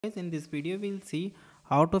Guys, in this video we'll see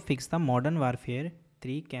how to fix the Modern Warfare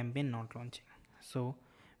 3 campaign not launching. So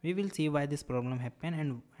we will see why this problem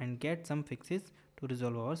happened and get some fixes to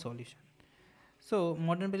resolve our solution. So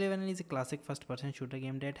Modern Warfare 1 is a classic first person shooter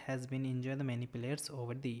game that has been enjoyed by many players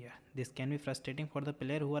over the year. This can be frustrating for the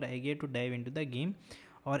player who are eager to dive into the game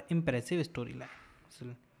or impressive storyline.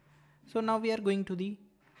 So now we are going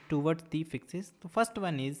towards the fixes. The first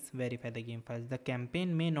one is verify the game files. The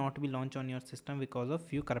campaign may not be launched on your system because of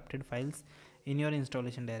few corrupted files in your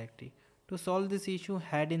installation directory. To solve this issue,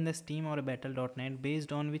 head in the Steam or battle.net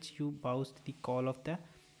based on which you paused the call of the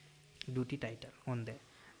duty title on there.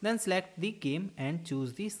 Then select the game and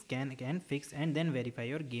choose the scan and fix and then verify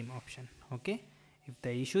your game option. Okay. If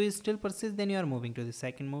the issue is still persists, then you are moving to the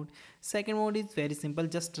second mode. Second mode is very simple.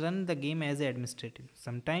 Just run the game as administrative.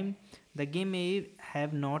 Sometimes the game may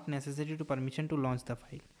have not necessary to permission to launch the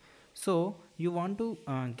file. So you want to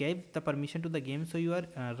give the permission to the game. So you are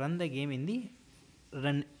run the game in the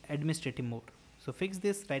run administrative mode. So fix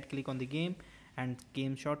this. Right click on the game and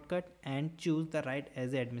game shortcut and choose the right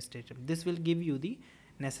as administrative. This will give you the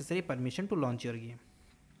necessary permission to launch your game.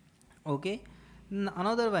 Okay.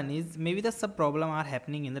 Another one is maybe the sub problem are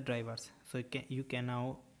happening in the drivers. So you can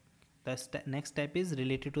now the next step is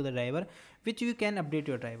related to the driver, which you can update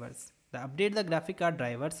your drivers. The update the graphic card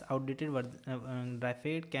drivers. Outdated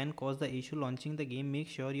graphic can cause the issue launching the game. Make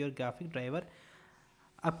sure your graphic driver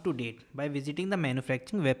up to date by visiting the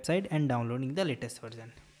manufacturing website and downloading the latest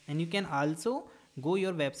version. And you can also go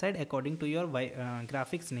your website according to your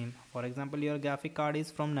graphics name. For example, your graphic card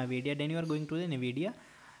is from Nvidia, then you are going to the Nvidia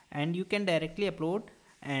and you can directly upload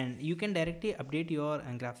and you can directly update your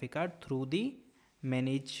graphic card through the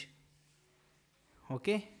manage.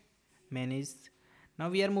 Okay, manage. Now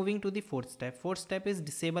we are moving to the fourth step is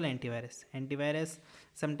disable antivirus.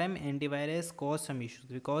 Sometimes antivirus cause some issues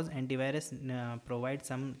because antivirus provides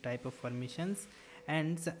some type of permissions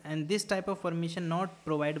and this type of permission not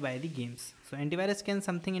provided by the games. So antivirus can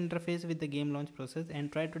something interface with the game launch process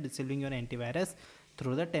and try to disabling your antivirus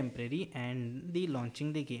through the temporary and the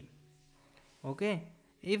launching the game. Okay,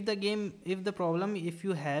 if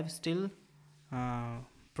you have still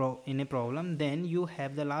in a problem, then you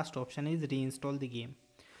have the last option is reinstall the game.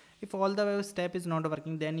 If all the step is not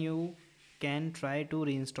working, then you can try to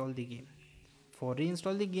reinstall the game. For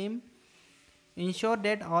reinstall the game, ensure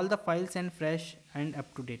that all the files and fresh and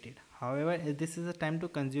up to date. However, this is a time to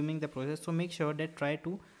consuming the process, so make sure that try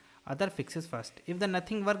to other fixes first. If the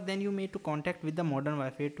nothing work, then you may to contact with the Modern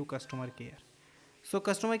Warfare 2 customer care. So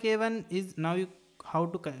customer care one is now you how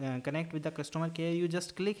to connect with the customer care. You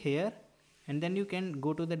just click here and then you can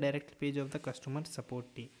go to the direct page of the customer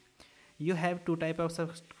support team. You have two types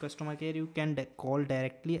of customer care. You can call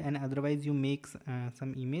directly and otherwise you make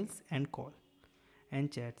some emails and call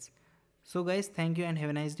and chats. So guys, thank you and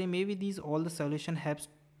have a nice day. Maybe these all the solution helps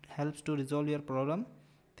to resolve your problem.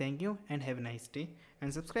 Thank you and have a nice day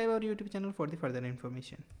and subscribe our YouTube channel for the further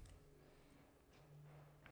information.